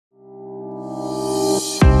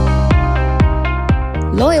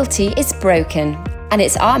Loyalty is broken, and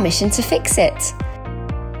it's our mission to fix it.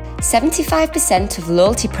 75% of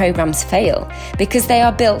loyalty programs fail because they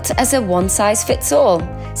are built as a one-size-fits-all,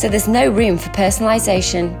 so there's no room for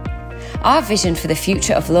personalisation. Our vision for the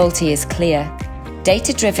future of loyalty is clear: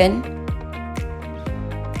 data-driven,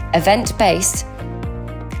 event-based,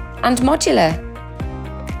 and modular.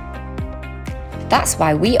 That's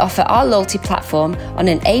why we offer our loyalty platform on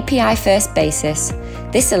an API-first basis.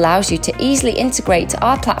 This allows you to easily integrate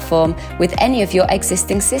our platform with any of your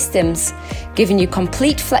existing systems, giving you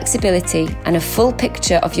complete flexibility and a full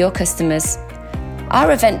picture of your customers.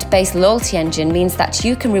 Our event-based loyalty engine means that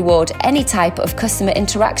you can reward any type of customer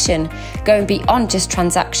interaction, going beyond just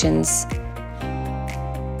transactions.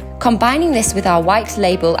 Combining this with our white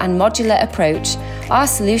label and modular approach, our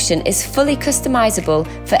solution is fully customizable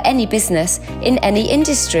for any business in any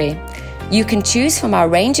industry. You can choose from our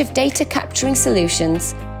range of data capturing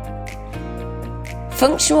solutions,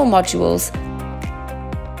 functional modules,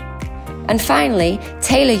 and finally,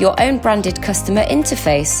 tailor your own branded customer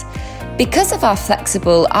interface. Because of our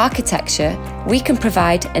flexible architecture, we can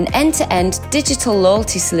provide an end-to-end digital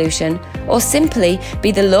loyalty solution, or simply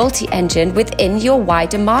be the loyalty engine within your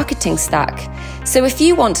wider marketing stack. So if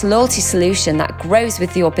you want a loyalty solution that grows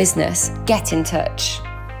with your business, get in touch.